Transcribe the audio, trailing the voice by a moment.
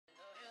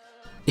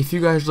If you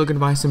guys are looking to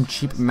buy some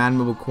cheap Madden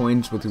mobile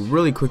coins with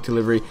really quick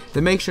delivery,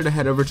 then make sure to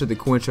head over to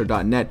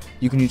thecoinstore.net.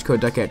 You can use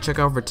code Ducky at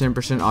checkout for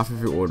 10% off of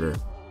your order.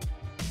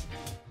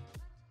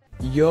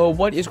 Yo,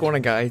 what is going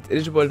on, guys? It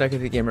is your boy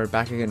DuckyTheGamer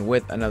back again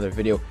with another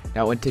video.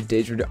 Now in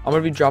today's video, I'm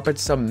going to be dropping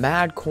some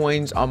mad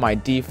coins on my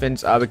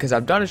defense because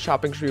I've done a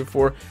shopping spree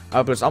before,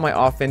 but it's on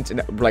my offense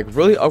and like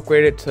really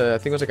upgraded to, I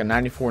think it was like a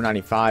 94,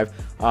 95,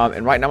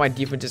 and right now my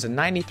defense is a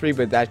 93,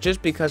 but that's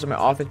just because of my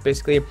offense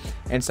basically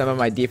and some of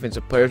my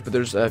defensive players. But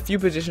there's a few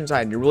positions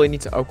I really need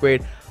to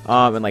upgrade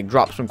and like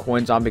drop some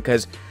coins on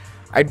because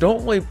I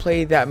don't really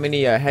play that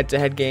many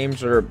head-to-head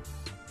games or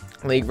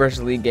league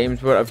versus league games,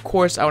 but of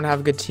course I want to have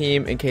a good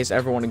team in case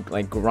everyone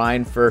like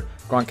grind for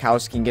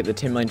Gronkowski and get the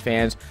 10 million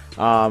fans,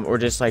 or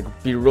just like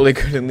be really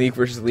good in league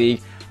versus league.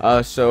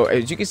 So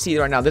as you can see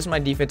right now, this is my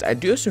defense. I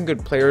do have some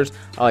good players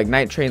like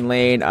Night Train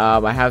Lane.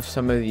 I have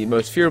some of the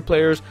most feared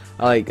players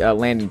like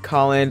Landon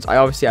Collins. I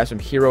obviously have some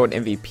hero and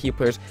MVP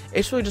players.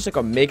 It's really just like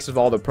a mix of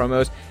all the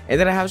promos, and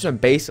then I have some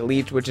base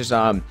elites, which is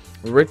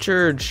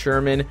Richard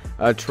Sherman,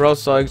 Terrell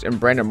Suggs, and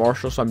Brandon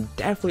Marshall. So I'm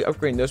definitely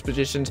upgrading those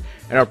positions,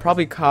 and I'll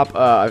probably cop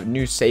a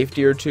new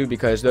safety or two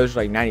because those are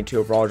like 92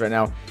 overalls right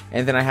now.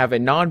 And then I have a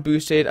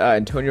non-boosted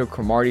Antonio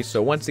Cromartie.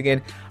 So once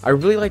again, I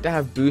really like to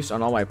have boosts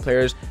on all my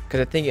players because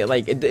I think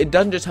it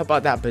doesn't just help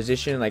out that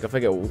position. Like if I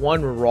get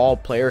one raw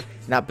player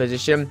in that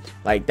position,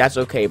 like that's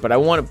okay, but I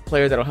want a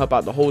player that'll help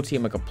out the whole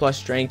team, like a plus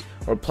strength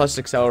or plus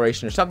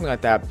acceleration or something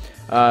like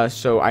that.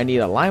 So I need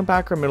a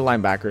linebacker, middle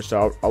linebacker.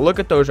 So I'll look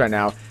at those right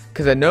now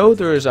because I know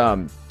there's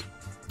a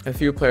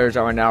few players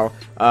right now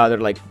they're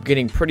like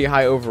getting pretty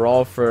high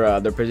overall for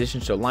their position.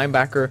 So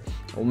linebacker,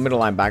 middle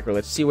linebacker,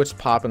 let's see what's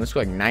popping. Let's go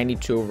like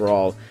 92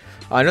 overall.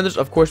 I know there's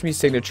of course me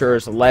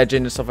signatures,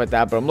 legend and stuff like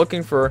that, but I'm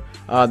looking for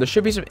there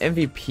should be some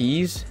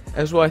MVPs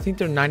as well. I think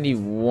they're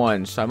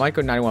 91, so I might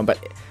go 91. But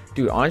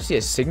dude, honestly,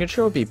 a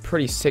signature would be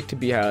pretty sick to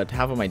be to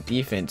have on my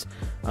defense.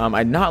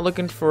 I'm not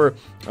looking for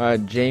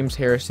James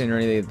Harrison or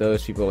any of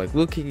those people. Like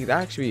Luke Kuechly,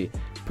 that actually be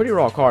pretty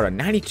raw card. A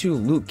 92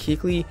 Luke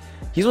Kuechly.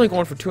 He's only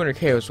going for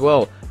 200k as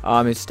well.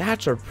 His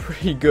stats are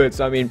pretty good,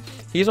 so I mean,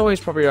 he's always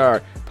probably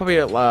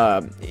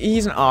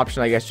he's an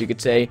option, I guess you could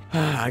say.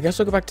 I guess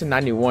I'll go back to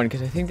 91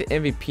 because I think the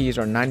MVPs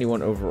are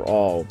 91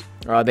 overall.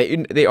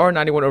 They are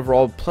 91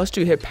 overall plus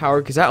 2 hit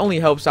power because that only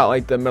helps out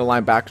like the middle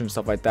linebackers and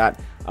stuff like that.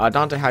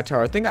 Dante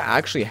Hightower, I think I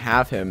actually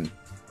have him.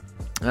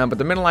 But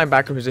the middle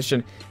linebacker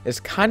position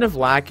is kind of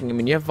lacking. I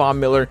mean, you have Von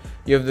Miller,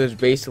 you have those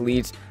base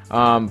elites,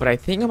 but I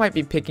think I might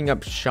be picking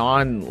up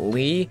Sean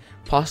Lee,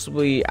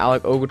 possibly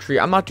Alec Ogletree.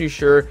 I'm not too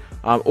sure.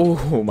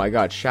 Oh my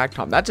God, Shaq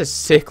Tom, that's a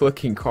sick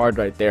looking card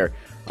right there.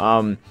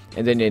 And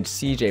then it's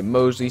CJ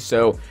Mosley.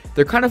 So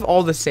they're kind of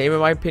all the same in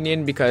my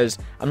opinion because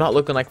I'm not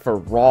looking like for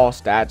raw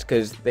stats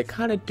because they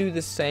kind of do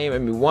the same. I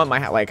mean, one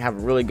might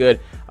have really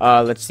good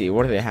let's see,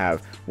 what do they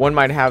have? One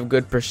might have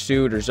good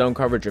pursuit or zone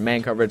coverage or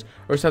man coverage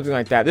or something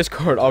like that. This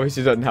card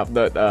obviously doesn't have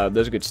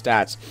those good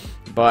stats,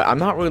 but I'm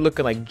not really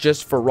looking like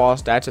just for raw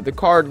stats. If the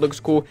card looks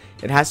cool,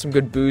 it has some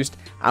good boost,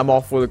 I'm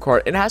all for the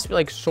card. It has to be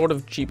like sort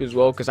of cheap as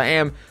well because I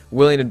am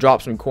willing to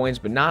drop some coins,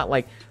 but not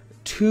like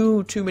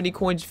too many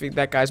coins if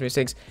that guy's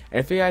mistakes. And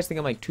if you guys think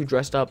I'm like too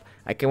dressed up,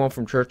 I came home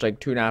from church like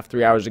 2.5,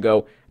 3 hours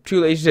ago. Too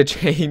lazy to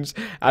change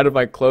out of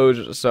my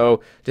clothes,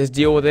 so just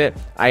deal with it.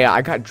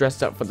 I got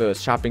dressed up for the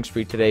shopping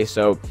spree today,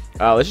 so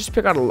let's just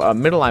pick out a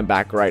middle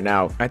linebacker right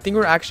now. I think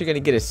we're actually going to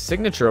get a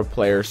signature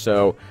player.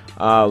 So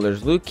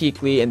there's Luke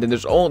Kuechly, and then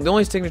the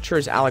only signature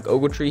is Alec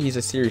Ogletree. He's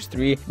a series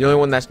 3, the only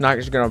one that's not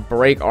just going to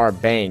break our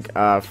bank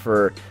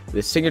for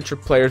the signature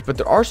players. But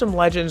there are some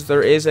legends.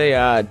 There is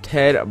a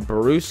Ted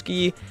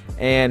Bruschi,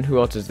 and who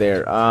else is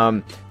there?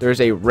 There's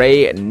a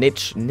Ray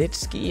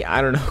Nitschke.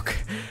 I don't know.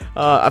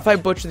 If I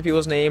butcher the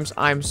people's names,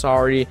 I'm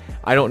sorry.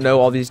 I don't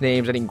know all these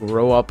names. I didn't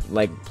grow up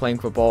like playing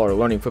football or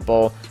learning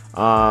football.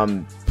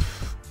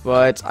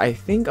 But I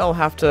think I'll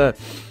have to,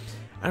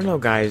 I don't know,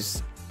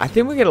 guys. I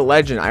think we get a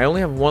legend. I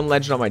only have one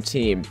legend on my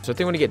team, so I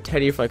think I'm gonna get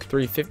Teddy for like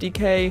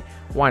 350k.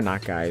 Why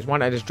not, guys? Why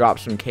not just drop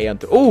some K on?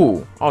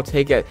 Oh, I'll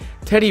take it.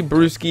 Teddy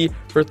Bruschi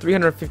for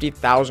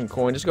 350,000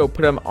 coins. Just go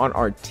put him on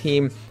our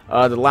team.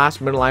 The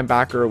last middle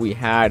linebacker we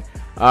had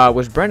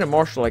was Brandon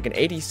Marshall, like an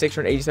 86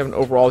 or an 87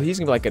 overall. He's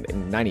gonna be like a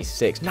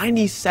 96,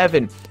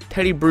 97.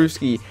 Teddy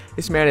Bruschi.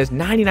 This man has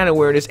 99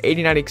 awareness,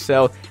 89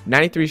 excel,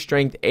 93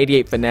 strength,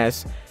 88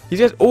 finesse. He's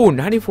got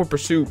 94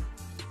 pursuit.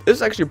 This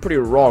is actually a pretty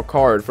raw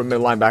card from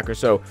middle linebacker,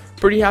 so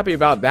pretty happy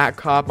about that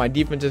cop. My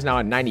defense is now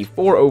at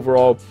 94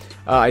 overall.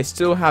 I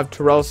still have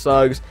Terrell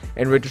Suggs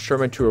and Richard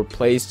Sherman to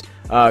replace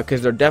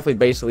because they're definitely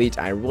base elites.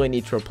 I really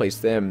need to replace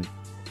them.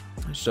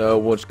 So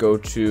let's go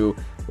to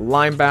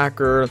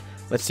linebacker.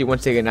 Let's see,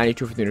 once they get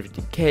 92 for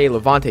 350k.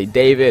 Levante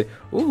David.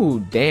 Ooh,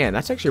 damn,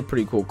 that's actually a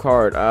pretty cool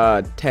card.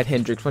 Ted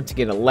Hendricks, once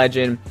again a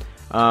legend,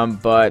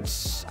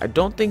 but I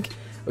don't think.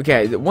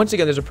 Okay, once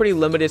again, there's a pretty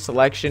limited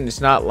selection.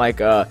 It's not like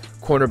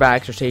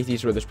cornerbacks or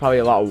safeties where there's probably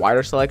a lot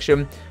wider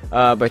selection.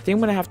 But I think I'm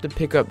going to have to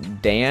pick up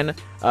Dan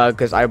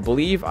because I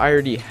believe I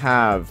already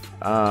have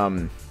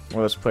one of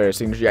those players'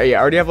 signatures. Yeah,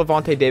 I already have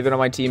Levante David on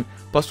my team.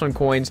 +1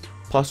 coins,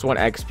 +1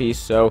 XP.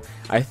 So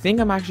I think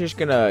I'm actually just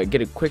gonna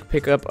get a quick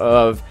pickup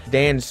of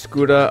Dan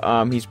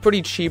Skuda. He's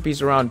pretty cheap.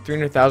 He's around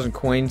 300,000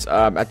 coins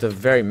at the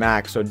very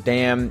max. So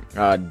Dan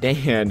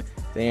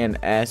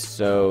S,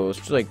 so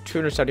it's like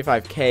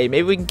 275k.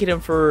 Maybe we can get him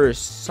for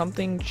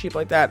something cheap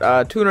like that.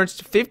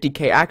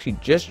 250k actually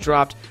just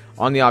dropped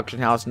on the auction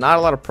house. Not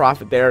a lot of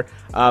profit there,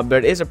 but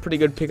it is a pretty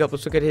good pickup.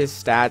 Let's look at his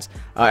stats.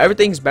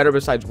 Everything's better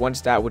besides one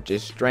stat, which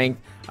is strength,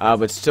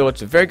 but still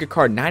it's a very good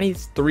card.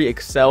 93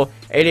 excel,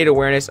 88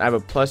 awareness. I have a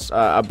plus,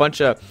 a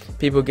bunch of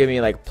people give me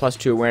like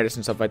 +2 awareness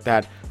and stuff like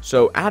that,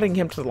 so adding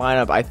him to the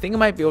lineup, I think I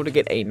might be able to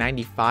get a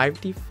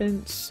 95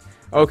 defense.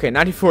 Okay,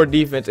 94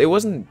 defense. It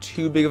wasn't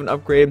too big of an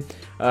upgrade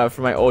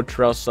for my old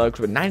Trail Slugs,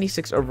 but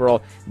 96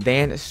 overall.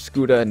 Dan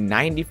Skuda,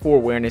 94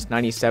 awareness,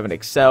 97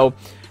 excel.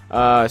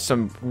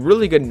 Some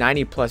really good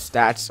 90+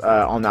 stats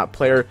on that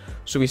player.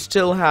 So we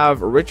still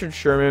have Richard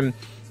Sherman,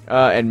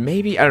 and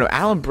maybe, I don't know,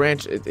 Alan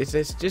Branch. It's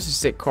just a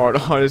sick card,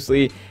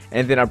 honestly.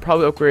 And then I'll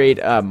probably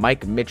upgrade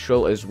Mike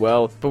Mitchell as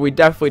well. But we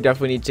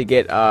definitely need to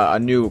get a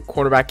new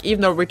cornerback.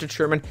 Even though Richard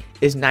Sherman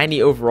is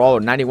 90 overall or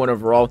 91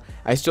 overall,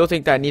 I still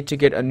think that I need to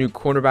get a new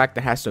cornerback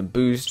that has some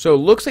boost. So it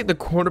looks like the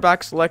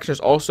cornerback selection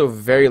is also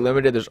very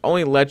limited. There's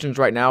only legends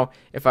right now.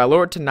 If I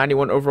lower it to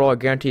 91 overall, it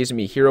guarantees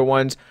me hero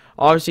ones.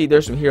 Obviously,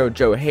 there's some hero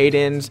Joe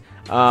Haydens.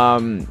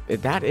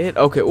 Is that it?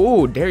 Okay.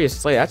 Ooh, Darius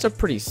Slay. That's a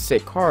pretty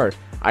sick card.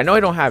 I know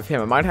I don't have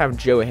him. I might have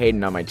Joe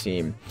Hayden on my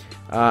team.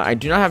 I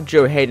do not have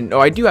Joe Hayden. Oh,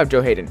 I do have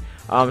Joe Hayden.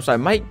 So I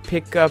might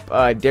pick up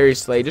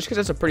Darius Slay just because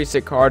that's a pretty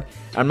sick card.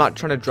 I'm not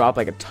trying to drop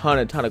like a ton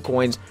of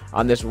coins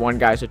on this one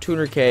guy. So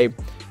 200k,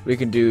 we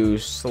can do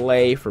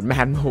Slay for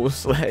Madden Mobile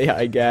Slay,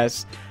 I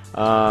guess.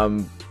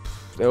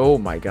 Oh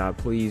my God,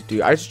 please,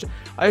 dude. I just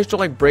don't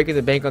like breaking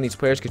the bank on these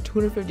players because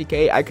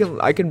 250k,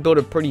 I can build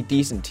a pretty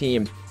decent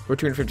team for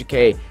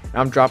 250k.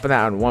 I'm dropping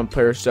that on one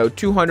player. So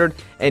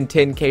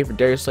 210k for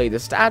Darius Slay. The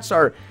stats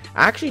are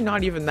actually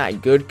not even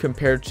that good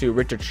compared to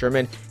Richard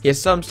Sherman. He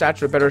has some stats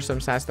that are better, some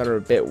stats that are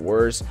a bit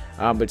worse,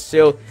 but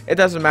still, it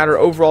doesn't matter.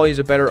 Overall, he's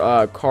a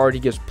better card. He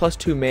gives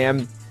 +2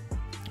 man,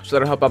 so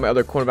that'll help out my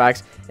other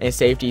cornerbacks and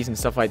safeties and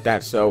stuff like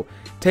that. So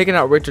taking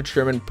out Richard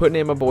Sherman, putting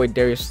in my boy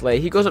Darius Slay,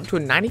 he goes up to a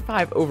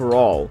 95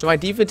 overall. So my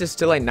defense is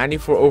still at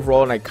 94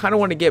 overall, and I kind of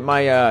want to get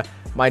my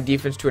my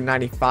defense to a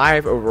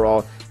 95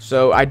 overall.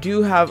 So I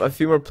do have a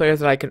few more players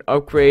that I can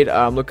upgrade.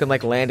 Looking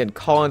like Landon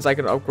Collins I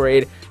can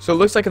upgrade. So it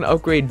looks like I can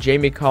upgrade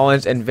Jamie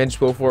Collins and Vince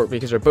Wilfork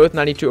because they're both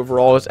 92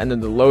 overalls and then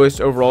the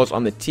lowest overalls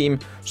on the team.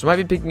 So I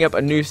might be picking up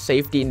a new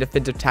safety and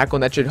defensive tackle,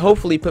 and that should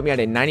hopefully put me at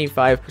a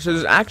 95. So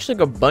there's actually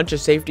like a bunch of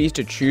safeties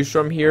to choose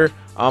from here.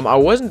 I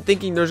wasn't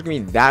thinking there's going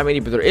to be that many,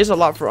 but there is a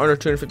lot for under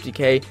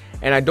 250k.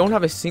 And I don't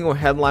have a single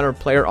headliner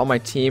player on my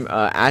team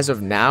as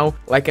of now,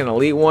 like an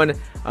elite one.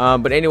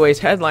 But anyways,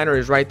 headliner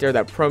is right there,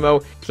 that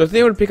promo. So I think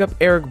I'm going to pick up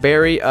Eric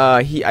Berry.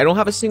 I don't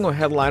have a single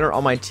headliner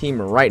on my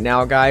team right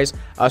now, guys.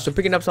 So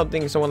picking up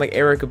someone like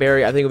Eric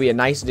Berry, I think will be a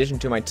nice addition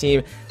to my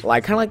team.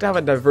 I kind of like to have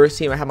a diverse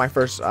team. I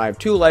have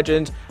 2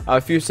 legends,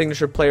 a few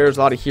signature players,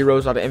 a lot of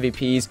heroes, a lot of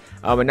MVPs,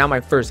 and now my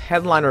first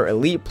headliner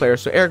elite player.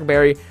 So Eric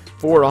Berry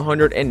for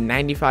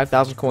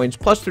 195,000 coins,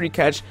 +3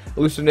 catch,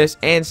 elusiveness,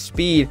 and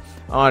speed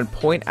on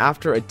point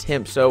after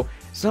attempt. So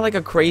it's not like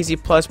a crazy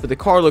plus, but the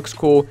card looks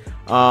cool.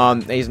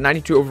 He's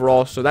 92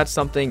 overall, so that's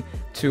something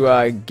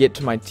to get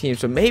to my team.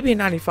 So maybe a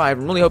 95.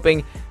 I'm really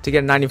hoping to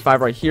get a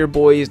 95 right here,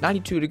 boys.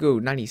 92 to go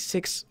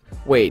 96.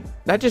 Wait,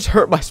 that just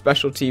hurt my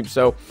special team.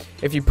 So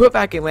if you put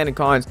back in Landon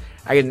Collins,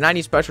 I get a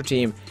 90 special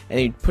team,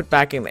 and you put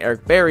back in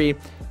Eric Berry,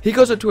 he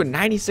goes up to a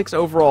 96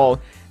 overall.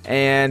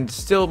 And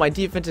still, my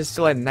defense is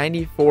still at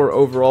 94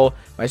 overall.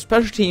 My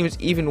special teams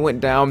even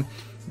went down.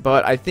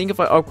 But I think if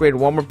I upgrade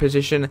one more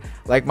position,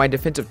 like my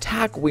defensive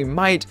tackle, we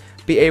might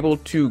be able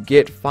to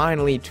get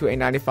finally to a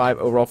 95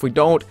 overall. If we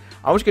don't,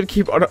 I'm just going to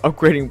keep on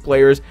upgrading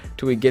players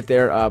till we get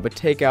there. But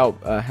take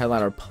out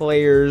headliner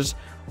players.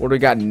 What do we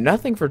got?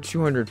 Nothing for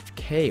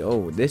 200k.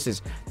 Oh,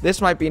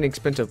 this might be an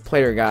expensive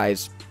player,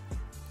 guys.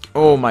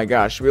 Oh my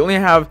gosh. We only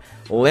have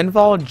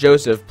Linval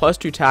Joseph,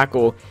 +2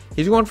 tackle.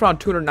 He's going for around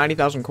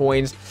 290,000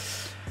 coins.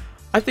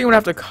 I think we're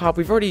going to have to cop.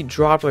 We've already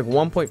dropped like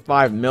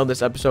 1.5 mil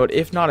this episode,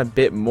 if not a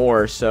bit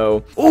more.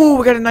 So, oh,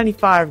 we got a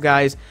 95,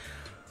 guys.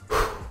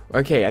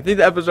 Okay, I think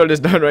the episode is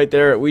done right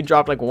there. We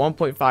dropped like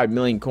 1.5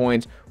 million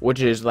coins, which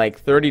is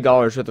like $30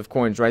 worth of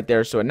coins right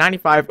there. So a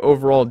 95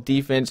 overall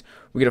defense.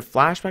 We get a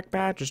flashback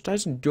badge. Just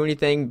doesn't do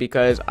anything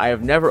because I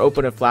have never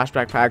opened a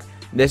flashback pack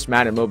this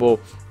Madden Mobile.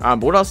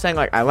 But what I was saying,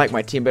 like, I like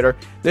my team better.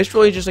 This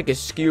really is just like a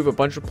skew of a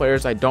bunch of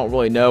players I don't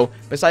really know.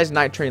 Besides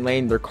Night Train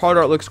Lane, their card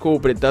art looks cool,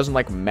 but it doesn't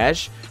like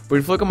mesh. But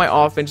if you look at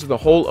my offense, the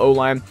whole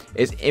O-line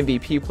is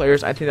MVP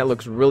players. I think that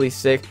looks really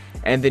sick.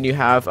 And then you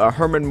have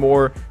Herman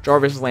Moore,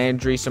 Jarvis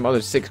Landry, some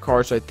other 6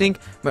 cards. So I think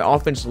my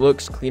offense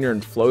looks cleaner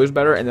and flows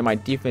better. And then my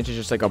defense is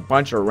just like a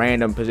bunch of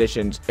random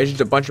positions. It's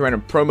just a bunch of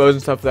random promos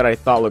and stuff that I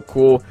thought looked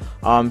cool.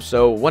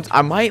 So once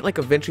I might like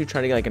eventually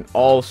try to get like an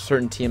all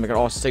certain team, like an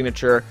all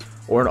signature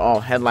or an all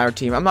headliner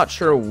team. I'm not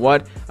sure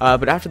what,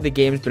 but after the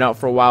game's been out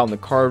for a while and the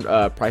card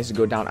prices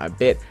go down a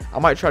bit, I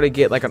might try to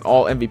get like an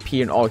all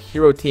MVP and all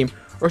hero team,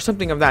 or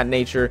something of that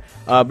nature.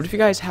 But if you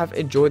guys have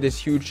enjoyed this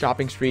huge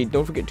shopping spree,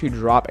 don't forget to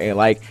drop a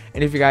like,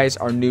 and if you guys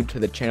are new to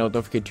the channel,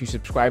 don't forget to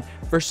subscribe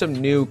for some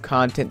new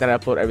content that I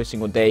upload every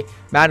single day: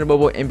 Madden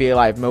Mobile, NBA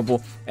Live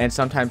Mobile, and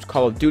sometimes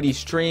Call of Duty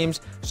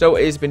streams. So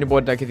it has been your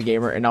boy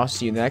DuckyTheGamer, and I'll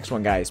see you in the next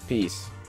one, guys. Peace.